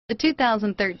The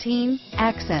 2013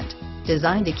 Accent.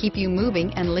 Designed to keep you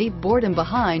moving and leave boredom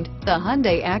behind, the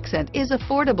Hyundai Accent is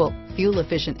affordable,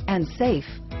 fuel-efficient, and safe.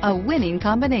 A winning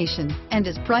combination, and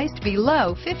is priced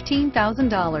below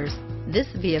 $15,000. This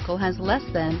vehicle has less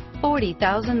than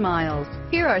 40,000 miles.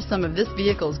 Here are some of this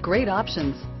vehicle's great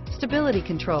options: stability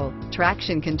control,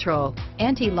 traction control,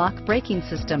 anti-lock braking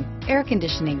system, air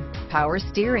conditioning, power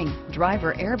steering,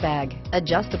 driver airbag,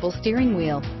 adjustable steering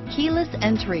wheel, keyless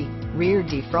entry, rear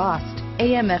defrost,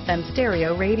 AM/FM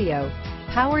stereo radio,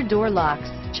 power door locks,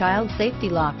 child safety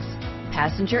locks,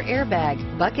 passenger airbag,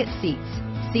 bucket seats,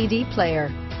 CD player,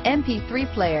 MP3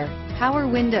 player, power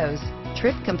windows,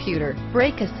 trip computer,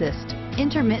 brake assist,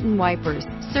 intermittent wipers.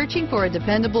 Searching for a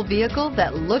dependable vehicle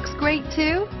that looks great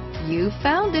too? You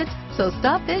found it, so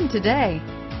stop in today.